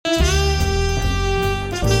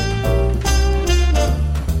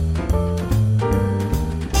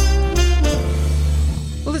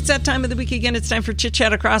that time of the week again. It's time for Chit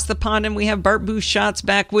Chat Across the Pond, and we have Bart Busschots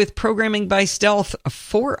back with Programming by Stealth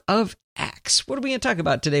 4 of X. What are we going to talk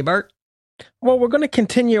about today, Bart? Well, we're going to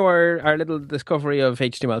continue our little discovery of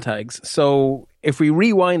HTML tags. So if we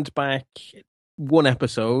rewind back one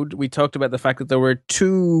episode, we talked about the fact that there were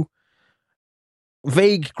two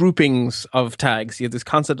vague groupings of tags. You have this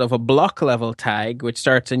concept of a block level tag, which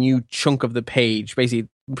starts a new chunk of the page. Basically,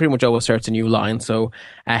 pretty much always starts a new line. So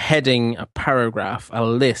a heading, a paragraph, a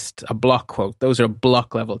list, a block quote. Those are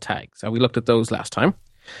block level tags. And we looked at those last time.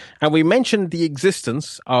 And we mentioned the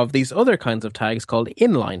existence of these other kinds of tags called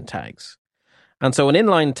inline tags. And so an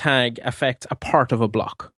inline tag affects a part of a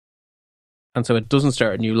block. And so it doesn't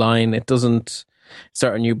start a new line. It doesn't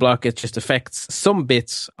start a new block. It just affects some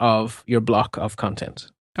bits of your block of content.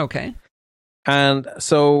 Okay. And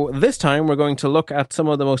so this time we're going to look at some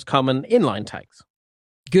of the most common inline tags.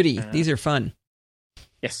 Goody. These are fun.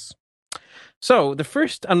 Yes. So the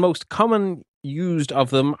first and most common used of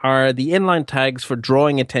them are the inline tags for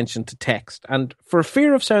drawing attention to text. And for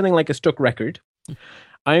fear of sounding like a stuck record,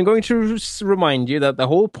 I'm going to remind you that the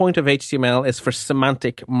whole point of HTML is for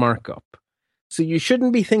semantic markup. So you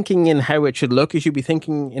shouldn't be thinking in how it should look. You should be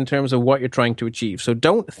thinking in terms of what you're trying to achieve. So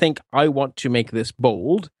don't think, I want to make this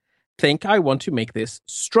bold. Think, I want to make this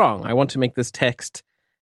strong. I want to make this text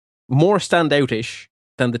more standout-ish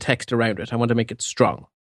than the text around it. I want to make it strong.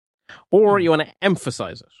 Or you want to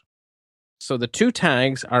emphasize it. So the two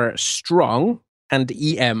tags are strong and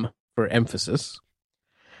EM for emphasis.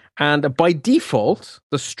 And by default,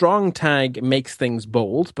 the strong tag makes things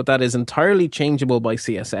bold, but that is entirely changeable by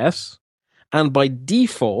CSS. And by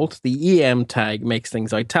default, the EM tag makes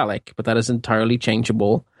things italic, but that is entirely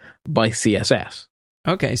changeable by CSS.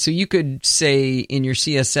 Okay, so you could say in your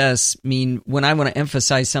CSS, when I want to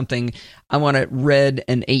emphasize something, I want it red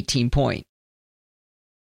and 18 point.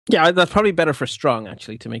 Yeah, that's probably better for strong,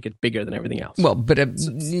 actually, to make it bigger than everything else. Well, but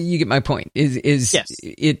you get my point. Yes,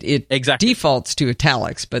 it exactly. Defaults to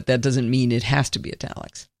italics, but that doesn't mean it has to be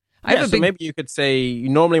italics. So maybe you could say,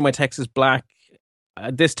 normally my text is black.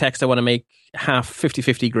 This text I want to make half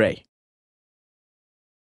 50-50 gray.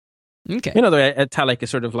 Okay. The italic is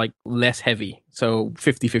sort of like less heavy, so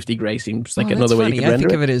 50-50 gray seems like another way you could render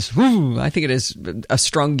it. I think it is a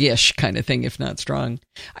strongish kind of thing, if not strong.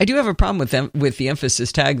 I do have a problem with the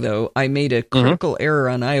emphasis tag, though. I made a critical error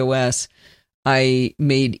on iOS. I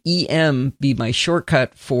made EM be my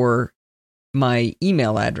shortcut for my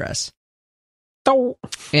email address. Oh.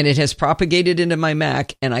 And it has propagated into my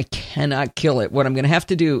Mac, and I cannot kill it. What I'm going to have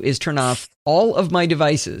to do is turn off all of my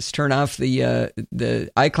devices, turn off the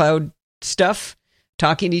iCloud stuff,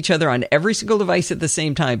 talking to each other on every single device at the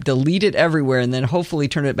same time, delete it everywhere, and then hopefully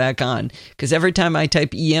turn it back on. Because every time I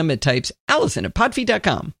type EM, it types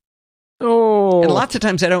Allison@podfeet.com. Oh. And lots of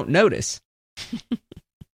times I don't notice.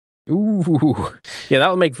 Ooh. Yeah,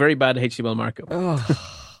 that'll make very bad HTML markup.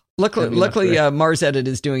 Oh. Luckily, Mars Edit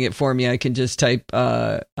is doing it for me. I can just type,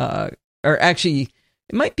 or actually,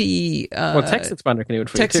 it might be Text Expander can do it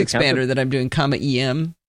for Text you too, Expander that I'm doing,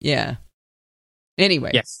 .em. Yeah.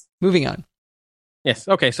 Anyway, yes. Moving on. Yes.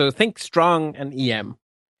 Okay. So think strong and EM.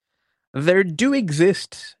 There do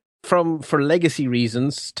exist for legacy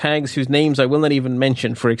reasons tags whose names I will not even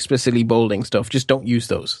mention for explicitly bolding stuff. Just don't use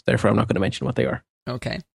those. Therefore, I'm not going to mention what they are.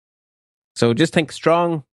 Okay. So just think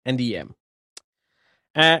strong and EM.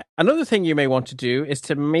 Another thing you may want to do is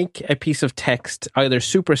to make a piece of text either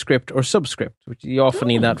superscript or subscript, which you often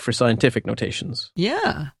need that for scientific notations.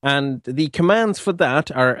 Yeah. And the commands for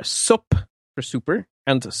that are sup for super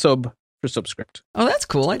and sub for subscript. Oh, that's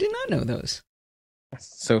cool. I did not know those.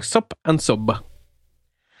 So sup and sub.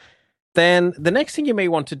 Then the next thing you may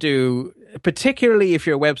want to do, particularly if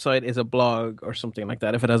your website is a blog or something like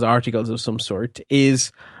that, if it has articles of some sort,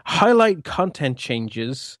 is highlight content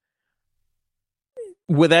changes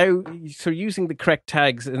using the correct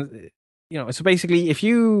tags. So basically, if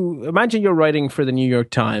you imagine you're writing for the New York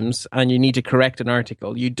Times and you need to correct an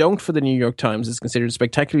article, you don't, for the New York Times, it's considered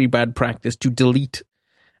spectacularly bad practice to delete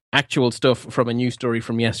actual stuff from a news story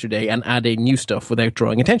from yesterday and add in new stuff without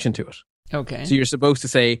drawing attention to it. Okay. So you're supposed to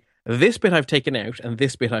say, this bit I've taken out and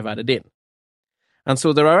this bit I've added in. And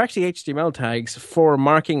so there are actually HTML tags for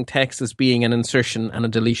marking text as being an insertion and a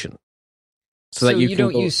deletion. So that you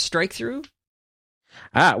don't use strike through?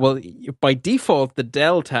 Well, by default, the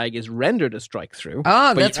del tag is rendered as strike through.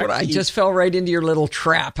 That's what I just fell right into your little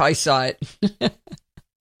trap. I saw it.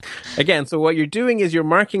 Again, so what you're doing is you're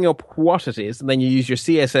marking up what it is, and then you use your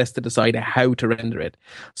CSS to decide how to render it.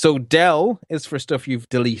 So del is for stuff you've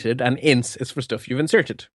deleted, and ins is for stuff you've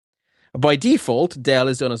inserted. By default, del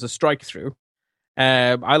is done as a strike through.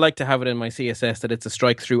 I like to have it in my CSS that it's a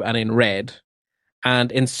strike through and in red.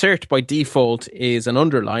 And insert by default is an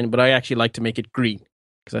underline, but I actually like to make it green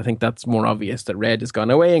because I think that's more obvious that red has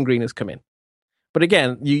gone away and green has come in. But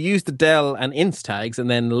again, you use the del and inst tags, and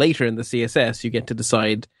then later in the CSS, you get to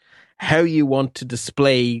decide how you want to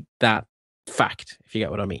display that fact, if you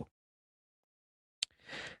get what I mean.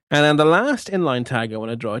 And then the last inline tag I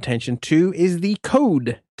want to draw attention to is the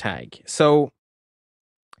code tag. So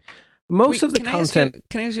most of the content...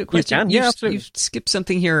 Can I ask you a question? Yeah, absolutely. You skipped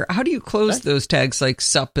something here. How do you close those tags like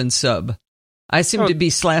sup and sub? I assumed to be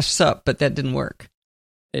 /sup, but that didn't work.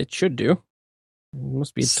 It should do. It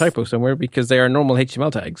must be a typo somewhere because they are normal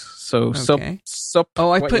HTML tags. So okay. sup.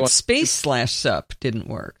 Oh, I put space /sup. Didn't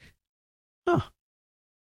work. Huh.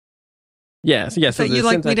 Yes. I thought you'd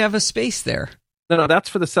like me to have a space there. No, that's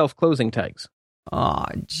for the self-closing tags. Oh,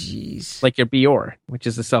 jeez. Like your BR, which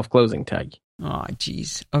is a self-closing tag. Oh,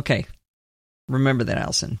 jeez. Okay. Remember that,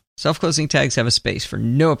 Allison. Self-closing tags have a space for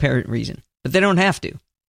no apparent reason, but they don't have to.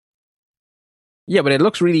 Yeah, but it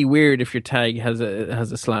looks really weird if your tag has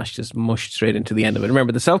a slash just mushed straight into the end of it.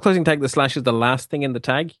 Remember, the self-closing tag, the slash is the last thing in the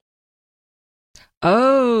tag.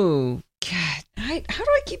 Oh, God. How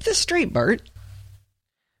do I keep this straight, Bart?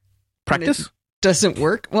 Practice? Doesn't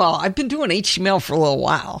work? Well, I've been doing HTML for a little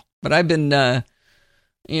while, but I've been, yeah.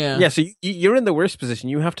 Yeah, so you're in the worst position.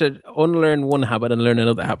 You have to unlearn one habit and learn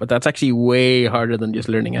another habit. That's actually way harder than just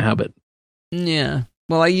learning a habit. Yeah.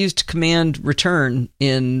 Well, I used command return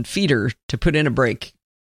in Feeder to put in a break.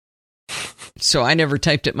 So I never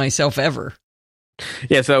typed it myself ever.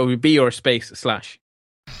 Yeah, so it would be your space slash.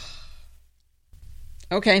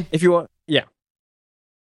 Okay. If you want, yeah.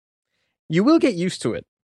 You will get used to it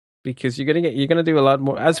because you're gonna do a lot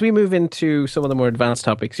more as we move into some of the more advanced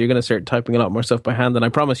topics. You're gonna start typing a lot more stuff by hand, and I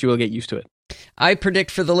promise you will get used to it. I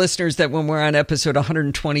predict for the listeners that when we're on episode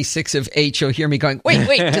 126 of H, you'll hear me going, wait,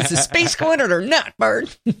 does the space go in it or not,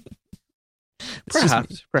 Bart?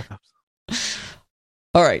 Perhaps.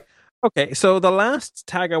 All right. Okay, so the last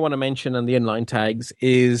tag I want to mention on the inline tags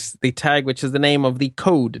is the tag which is the name of the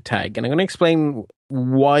code tag, and I'm going to explain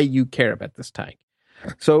why you care about this tag.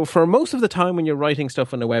 So for most of the time when you're writing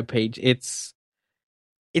stuff on a web page, it's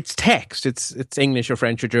text. It's English or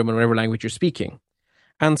French or German, whatever language you're speaking.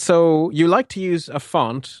 And so you like to use a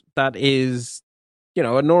font that is,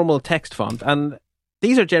 a normal text font. And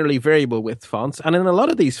these are generally variable width fonts. And in a lot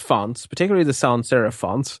of these fonts, particularly the sans serif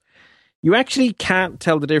fonts, you actually can't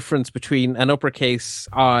tell the difference between an uppercase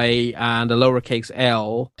I and a lowercase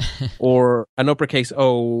L or an uppercase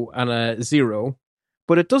O and a 0.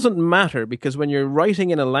 But it doesn't matter because when you're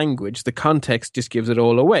writing in a language, the context just gives it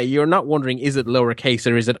all away. You're not wondering, is it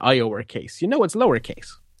lowercase or is it I-overcase? You know it's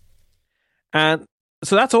lowercase. And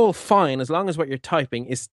so that's all fine as long as what you're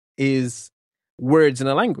typing is words in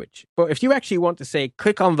a language. But if you actually want to say,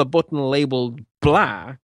 click on the button labeled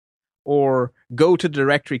blah, or go to the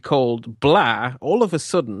directory called blah, all of a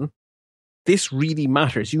sudden, this really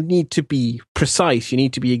matters. You need to be precise. You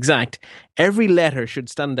need to be exact. Every letter should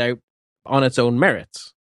stand out on its own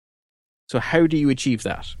merits. So how do you achieve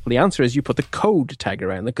that? Well, the answer is you put the code tag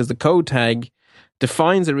around it because the code tag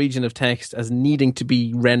defines a region of text as needing to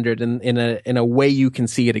be rendered in a way you can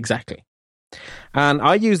see it exactly. And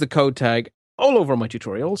I use the code tag all over my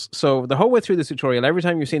tutorials. So the whole way through this tutorial, every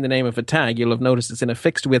time you've seen the name of a tag, you'll have noticed it's in a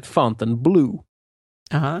fixed width font and blue.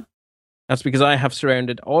 Uh-huh. That's because I have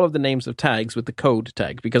surrounded all of the names of tags with the code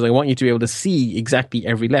tag because I want you to be able to see exactly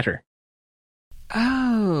every letter.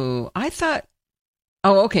 Oh, I thought...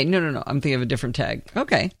 Oh, okay. No. I'm thinking of a different tag.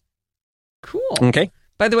 Okay. Cool. Okay.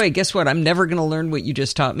 By the way, guess what? I'm never going to learn what you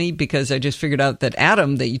just taught me because I just figured out that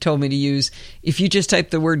Atom that you told me to use, if you just type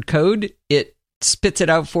the word code, it spits it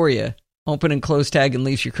out for you. Open and close tag and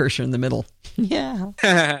leaves your cursor in the middle.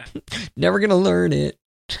 Yeah. Never going to learn it.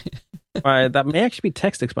 That may actually be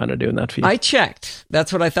Text Expander doing that for you. I checked.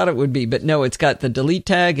 That's what I thought it would be. But no, it's got the delete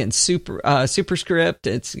tag and superscript.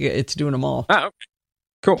 It's doing them all. Ah, okay.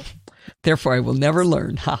 Cool. Therefore, I will never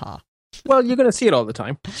learn. Haha. Well, you're going to see it all the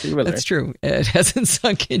time. So you will That's true. It hasn't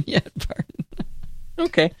sunk in yet, Barton.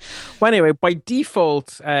 Okay. Well, anyway, by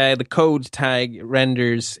default, the code tag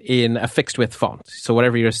renders in a fixed width font. So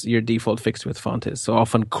whatever your default fixed width font is. So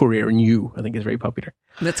often Courier New, I think, is very popular.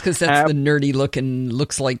 That's because that's the nerdy looking,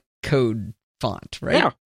 looks like code font,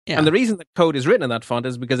 right? Yeah. And the reason that code is written in that font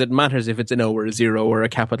is because it matters if it's an O or a 0 or a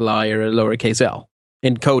capital I or a lowercase l.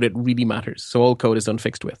 In code, it really matters. So all code is done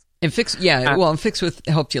fixed width. And fixed width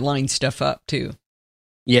helped you line stuff up too.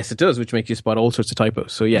 Yes, it does, which makes you spot all sorts of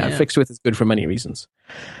typos. So yeah, Yeah. fixed width is good for many reasons.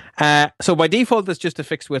 So by default, it's just a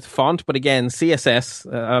fixed width font. But again, CSS,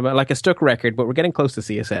 like a stuck record, but we're getting close to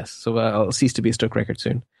CSS. So I'll cease to be a stuck record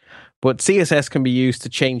soon. But CSS can be used to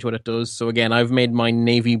change what it does. So again, I've made mine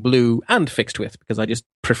navy blue and fixed width because I just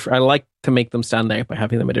I like to make them stand out by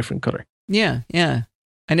having them a different color. Yeah, yeah.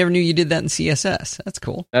 I never knew you did that in CSS. That's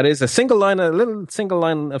cool. That is a little single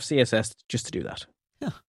line of CSS just to do that.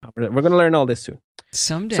 Yeah. We're going to learn all this soon.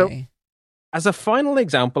 Someday. So, as a final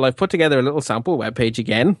example, I've put together a little sample web page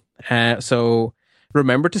again. So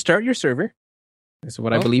remember to start your server. This is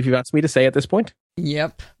what I believe you asked me to say at this point.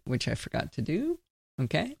 Yep, which I forgot to do.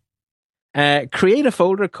 Okay. Create a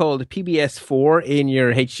folder called PBS4 in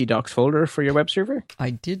your htdocs folder for your web server.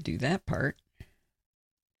 I did do that part.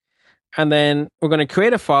 And then we're going to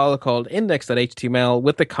create a file called index.html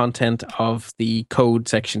with the content of the code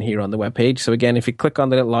section here on the web page. So again, if you click on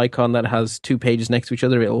the little icon that has two pages next to each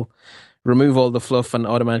other, it'll remove all the fluff and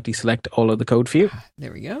automatically select all of the code for you.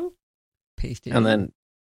 There we go. Paste it and then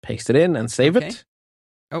paste it in and save it.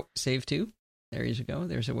 Oh, save to. There you go.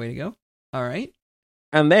 There's a way to go. All right.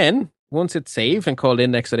 And then once it's saved and called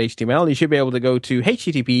index.html, you should be able to go to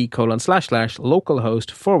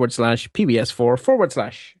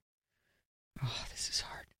http://localhost/pbs4/. Oh, this is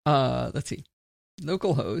hard. Let's see.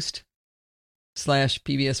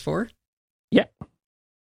 Localhost/pbs4. Yeah.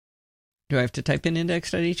 Do I have to type in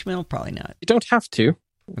index.html? Probably not. You don't have to.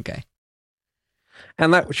 Okay.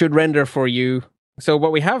 And that should render for you. So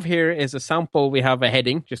what we have here is a sample. We have a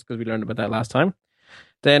heading, just because we learned about that last time.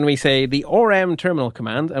 Then we say the rm terminal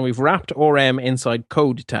command, and we've wrapped rm inside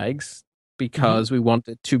code tags because we want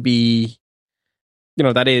it to be,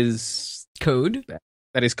 that is code.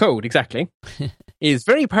 That is code, exactly. Is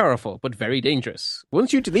very powerful, but very dangerous.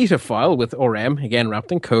 Once you delete a file with rm, again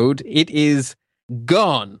wrapped in code, it is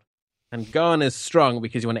gone. And gone is strong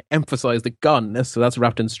because you want to emphasize the goneness, so that's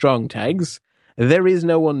wrapped in strong tags. There is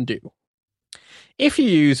no undo. If you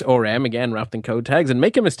use rm, again wrapped in code tags, and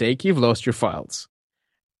make a mistake, you've lost your files.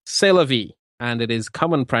 C'est la vie. And it is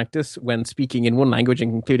common practice when speaking in one language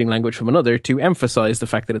and including language from another to emphasize the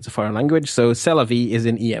fact that it's a foreign language. So c'est la vie is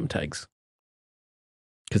in em tags.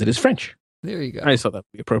 Because it is French. There you go. I thought that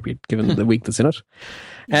would be appropriate given the week that's in it.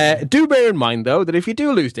 Do bear in mind, though, that if you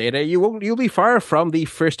do lose data, you'll be far from the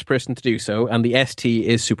first person to do so, and the ST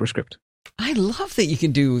is superscript. I love that you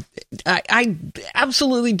can do. I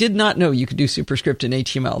absolutely did not know you could do superscript in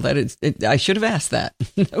HTML. That is, I should have asked that.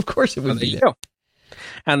 Of course, it would be there.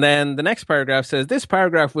 And then the next paragraph says this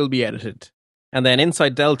paragraph will be edited. And then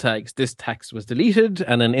inside del tags, this text was deleted.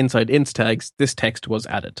 And then inside int tags, this text was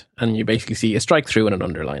added. And you basically see a strike through and an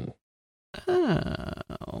underline.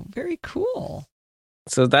 Oh, very cool.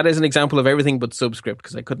 So that is an example of everything but subscript,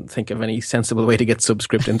 because I couldn't think of any sensible way to get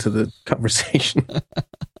subscript into the conversation.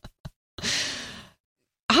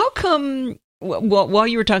 How come, while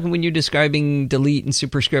you were talking, when you're describing delete and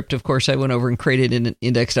superscript, of course, I went over and created an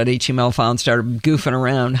index.html file and started goofing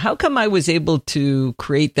around. How come I was able to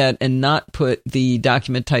create that and not put the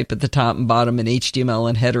document type at the top and bottom and HTML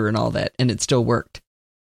and header and all that, and it still worked?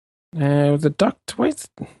 The doc twice.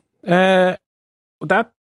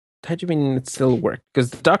 How do you mean it still worked?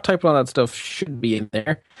 Because the doc type and all that stuff should be in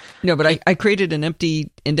there. No, but I created an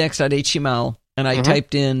empty index.html and I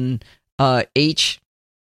typed in H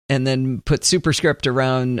and then put superscript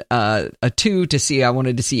around a 2 to see I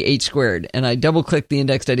wanted to see H squared. And I double clicked the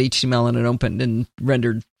index.html and it opened and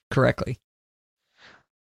rendered correctly.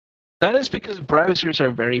 That is because browsers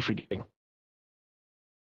are very forgiving.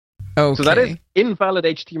 Okay. So that is invalid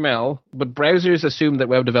HTML, but browsers assume that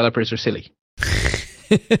web developers are silly.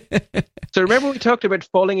 So remember we talked about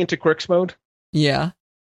falling into Quirks mode? Yeah.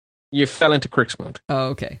 You fell into Quirks mode. Oh,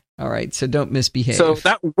 okay. All right. So don't misbehave. So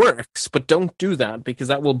that works, but don't do that because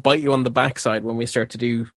that will bite you on the backside when we start to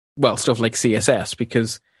do, stuff like CSS,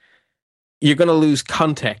 because you're going to lose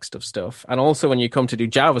context of stuff. And also when you come to do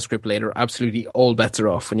JavaScript later, absolutely all bets are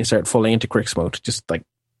off when you start falling into Quirks mode. Just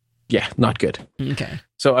not good. Okay.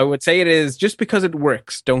 So I would say it is just because it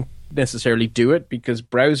works, don't necessarily do it, because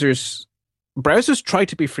browsers try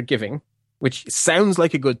to be forgiving, which sounds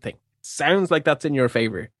like a good thing. Sounds like that's in your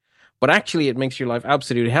favor. But actually it makes your life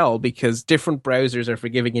absolute hell because different browsers are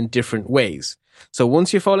forgiving in different ways. So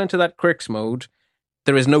once you fall into that Quirks mode,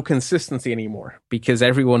 there is no consistency anymore because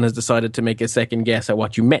everyone has decided to make a second guess at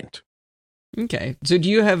what you meant. Okay. So do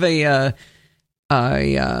you have a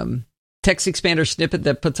text expander snippet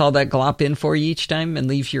that puts all that glop in for you each time and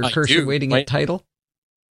leaves your cursor waiting at title?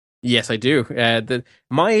 Yes, I do.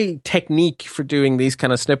 My technique for doing these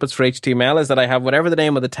kind of snippets for HTML is that I have whatever the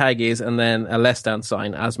name of the tag is and then a less than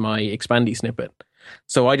sign as my expandy snippet.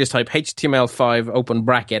 So I just type HTML5 open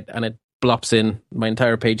bracket and it blops in my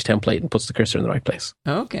entire page template and puts the cursor in the right place.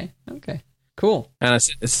 Okay. Cool. And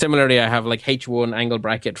similarly, I have like H1 angle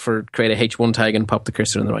bracket for create a H1 tag and pop the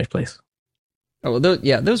cursor in the right place. Oh, well,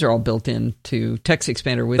 those are all built into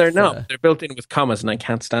TextExpander with... They're not. They're built in with commas, and I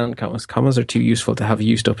can't stand commas. Commas are too useful to have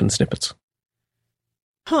used up in snippets.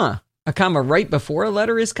 Huh. A comma right before a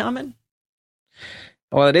letter is common?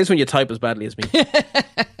 Well, it is when you type as badly as me.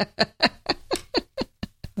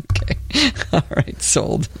 Okay. All right,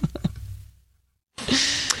 sold.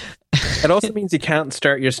 It also means you can't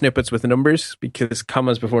start your snippets with numbers, because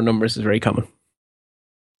commas before numbers is very common.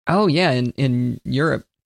 Oh, yeah, in Europe.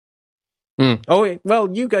 Oh,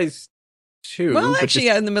 well, you guys too. Well, actually,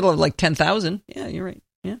 in the middle of like 10,000. Yeah, you're right.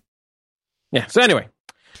 Yeah. Yeah. So anyway,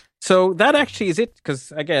 so that actually is it.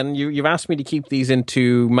 Because again, you've asked me to keep these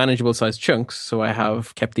into manageable sized chunks, so I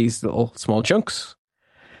have kept these little small chunks.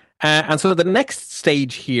 And so the next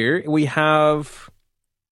stage here we have.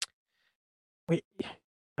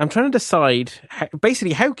 I'm trying to decide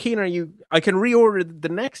basically how keen are you? I can reorder the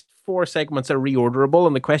next 4 segments are reorderable,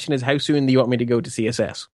 and the question is how soon do you want me to go to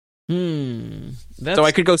CSS? So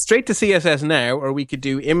I could go straight to CSS now, or we could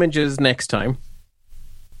do images next time.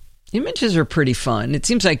 Images are pretty fun. It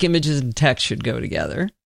seems like images and text should go together.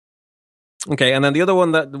 Okay, and then the other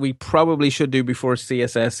one that we probably should do before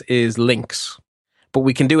CSS is links, but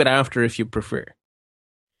we can do it after if you prefer.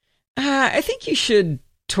 I think you should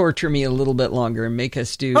torture me a little bit longer and make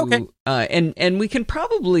us do and we can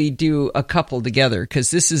probably do a couple together, because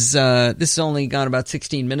this has only gone about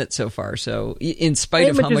 16 minutes so far, so in spite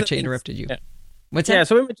of how much I interrupted you. What's that?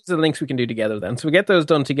 So images and links we can do together then, so we get those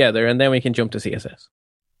done together and then we can jump to CSS.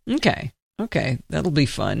 Okay, that'll be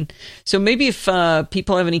fun. So maybe if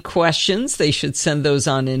people have any questions, they should send those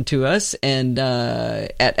on in to us and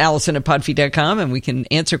at Allison@podfeet.com, and we can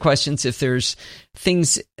answer questions. If there's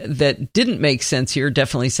things that didn't make sense here,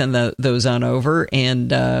 definitely send those on over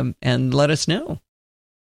and let us know.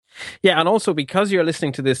 Yeah, and also because you're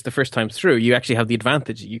listening to this the first time through, you actually have the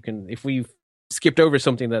advantage. You can, if we've skipped over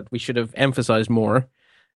something that we should have emphasized more,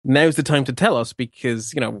 now's the time to tell us,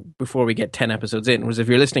 because, before we get 10 episodes in, whereas if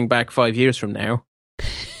you're listening back 5 years from now,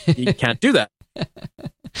 you can't do that.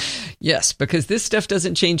 Yes, because this stuff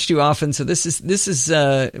doesn't change too often. So this is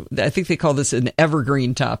I think they call this an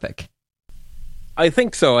evergreen topic. I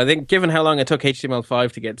think so. I think given how long it took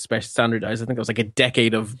HTML5 to get standardized, I think it was like a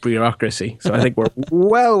decade of bureaucracy. So I think we're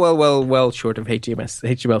well short of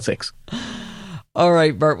HTML6. All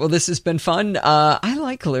right, Bart. Well, this has been fun. I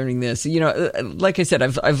like learning this. Like I said,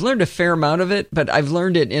 I've learned a fair amount of it, but I've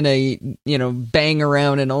learned it in a, bang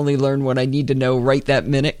around and only learn what I need to know right that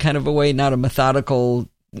minute kind of a way, not a methodical,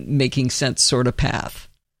 making sense sort of path.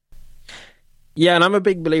 Yeah, and I'm a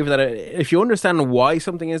big believer that if you understand why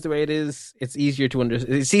something is the way it is, it's easier to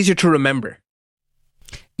it's easier to remember.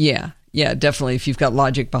 Yeah, definitely. If you've got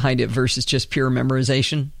logic behind it versus just pure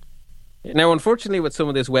memorization. Now, unfortunately, with some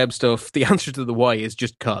of this web stuff, the answer to the why is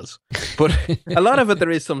just cause. But a lot of it,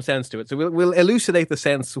 there is some sense to it. So we'll elucidate the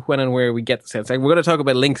sense when and where we get the sense. Like, we're going to talk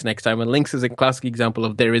about links next time, and links is a classic example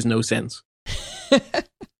of there is no sense.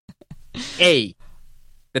 A.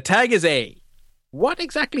 The tag is A. What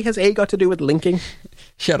exactly has A got to do with linking?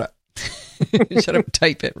 Shut up. Shut up,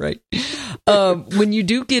 type it, right? When you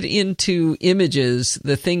do get into images,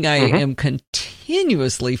 the thing I am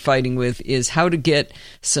continuously fighting with is how to get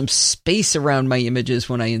some space around my images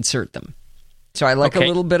when I insert them. So I like a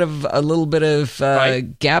little bit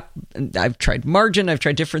of gap. I've tried margin, I've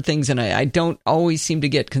tried different things, and I don't always seem to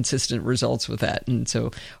get consistent results with that. And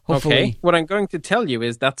so hopefully... Okay, what I'm going to tell you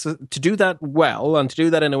is that to do that well, and to do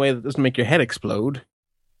that in a way that doesn't make your head explode,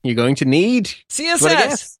 you're going to need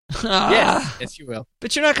CSS. Yes, you will.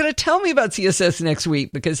 But you're not going to tell me about CSS next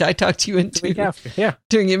week, because I talked to you into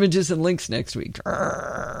doing images and links next week.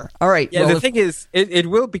 All right. Yeah, well, the thing is, it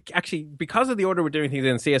will be actually, because of the order we're doing things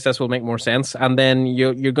in, CSS will make more sense, and then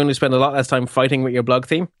you're going to spend a lot less time fighting with your blog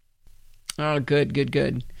theme. Oh,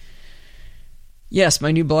 good. Yes,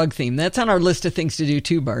 my new blog theme. That's on our list of things to do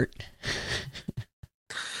too, Bart.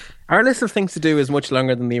 Our list of things to do is much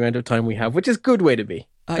longer than the amount of time we have, which is a good way to be.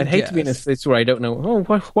 I'd hate to be in a place where I don't know,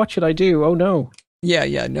 what should I do? Oh, no.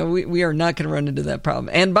 Yeah. No, we are not going to run into that problem.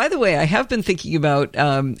 And by the way, I have been thinking about,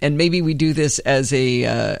 and maybe we do this as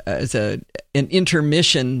an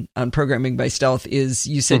intermission on Programming by Stealth, is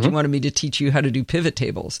you said you wanted me to teach you how to do pivot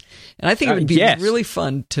tables. And I think it would be really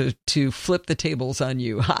fun to flip the tables on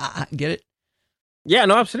you. Ha! Get it? Yeah,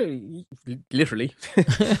 no, absolutely. Literally.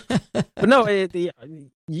 But no,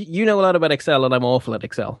 you know a lot about Excel, and I'm awful at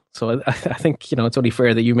Excel. So I think, it's only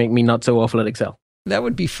fair that you make me not so awful at Excel. That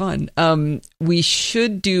would be fun. We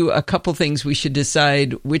should do a couple things. We should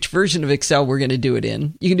decide which version of Excel we're going to do it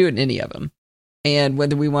in. You can do it in any of them. And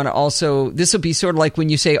whether we want to also, this will be sort of like when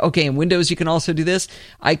you say, okay, in Windows, you can also do this.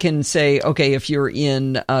 I can say, okay, if you're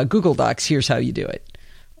in Google Docs, here's how you do it.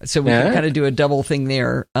 So we can kind of do a double thing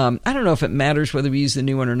there. I don't know if it matters whether we use the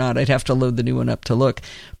new one or not. I'd have to load the new one up to look.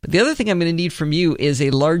 But the other thing I'm going to need from you is a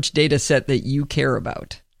large data set that you care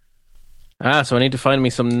about. So I need to find me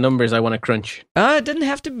some numbers I want to crunch. It doesn't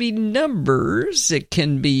have to be numbers. It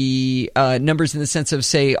can be numbers in the sense of,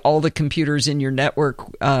 say, all the computers in your network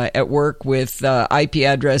at work with IP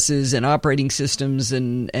addresses and operating systems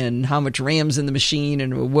and how much RAM's in the machine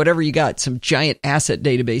and whatever you got. Some giant asset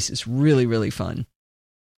database is really, really fun.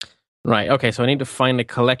 Right. Okay. So I need to find a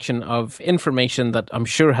collection of information that I'm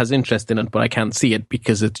sure has interest in it, but I can't see it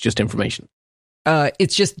because it's just information.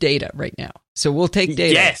 It's just data right now. So we'll take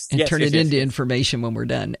data and turn it into information when we're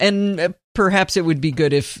done. And perhaps it would be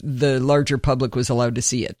good if the larger public was allowed to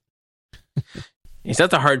see it. Yes, that's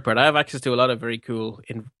the hard part. I have access to a lot of very cool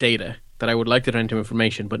data that I would like to turn into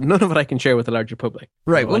information, but none of it I can share with the larger public.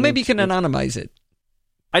 Right. Well, maybe you can anonymize it.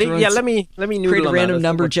 Let me create a random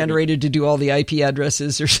number generated to do all the IP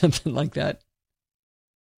addresses or something like that.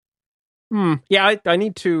 Yeah, I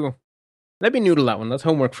need to. Let me noodle that one. That's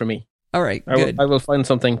homework for me. All right, good. I will find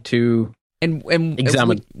something to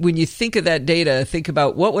examine. When you think of that data, think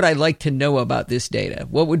about what would I like to know about this data?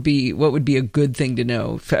 What would be a good thing to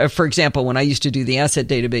know? For example, when I used to do the asset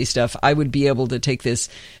database stuff, I would be able to take this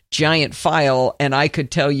giant file and I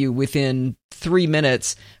could tell you within 3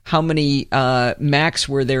 minutes how many Macs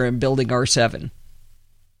were there in building R7.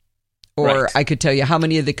 Or I could tell you how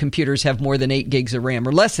many of the computers have more than 8 gigs of RAM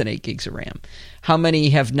or less than 8 gigs of RAM. How many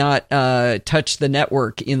have not touched the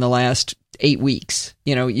network in the last 8 weeks.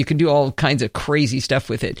 You know, you can do all kinds of crazy stuff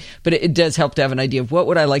with it. But it does help to have an idea of what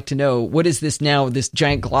would I like to know? What is this now, this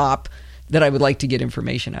giant glop that I would like to get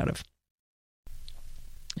information out of?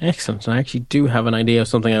 Excellent. I actually do have an idea of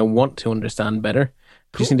something I want to understand better.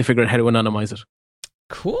 Cool. Just need to figure out how to anonymize it.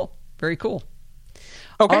 Cool. Very cool.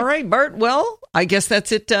 Okay. All right, Bart. Well, I guess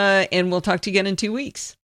that's it. And we'll talk to you again in 2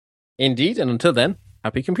 weeks. Indeed. And until then,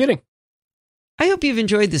 happy computing. I hope you've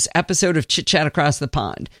enjoyed this episode of Chit Chat Across the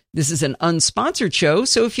Pond. This is an unsponsored show,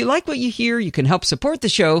 so if you like what you hear, you can help support the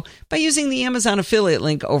show by using the Amazon affiliate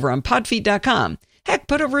link over on podfeet.com. Heck,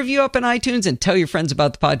 put a review up on iTunes and tell your friends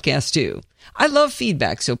about the podcast too. I love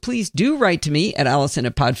feedback, so please do write to me at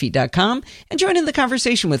allison@podfeet.com and join in the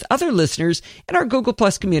conversation with other listeners in our Google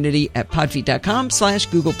Plus community at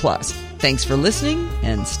podfeet.com/Google Plus. Thanks for listening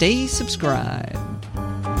and stay subscribed.